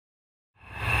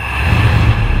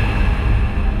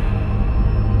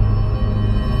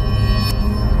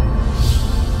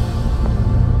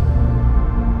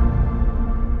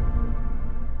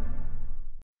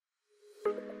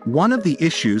One of the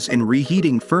issues in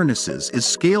reheating furnaces is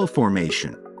scale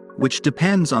formation, which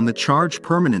depends on the charge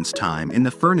permanence time in the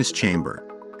furnace chamber,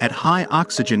 at high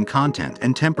oxygen content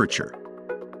and temperature.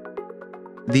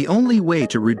 The only way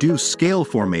to reduce scale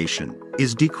formation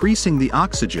is decreasing the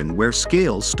oxygen where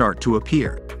scales start to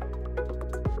appear.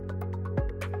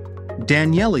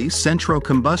 Danieli Centro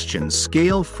Combustion's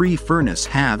scale-free furnace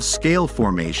halves scale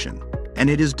formation, and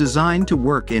it is designed to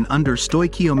work in under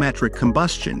stoichiometric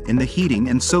combustion in the heating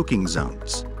and soaking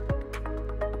zones.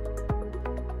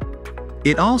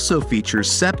 It also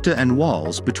features septa and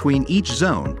walls between each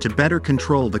zone to better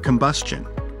control the combustion.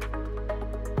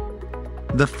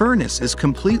 The furnace is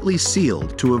completely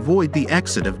sealed to avoid the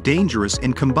exit of dangerous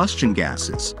combustion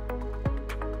gases.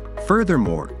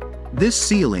 Furthermore, this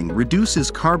sealing reduces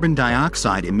carbon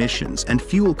dioxide emissions and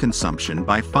fuel consumption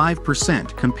by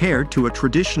 5% compared to a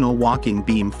traditional walking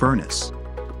beam furnace.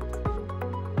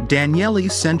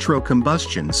 Danieli Centro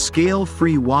Combustion's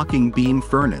scale-free walking beam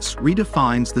furnace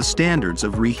redefines the standards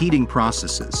of reheating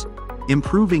processes,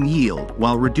 improving yield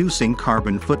while reducing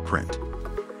carbon footprint.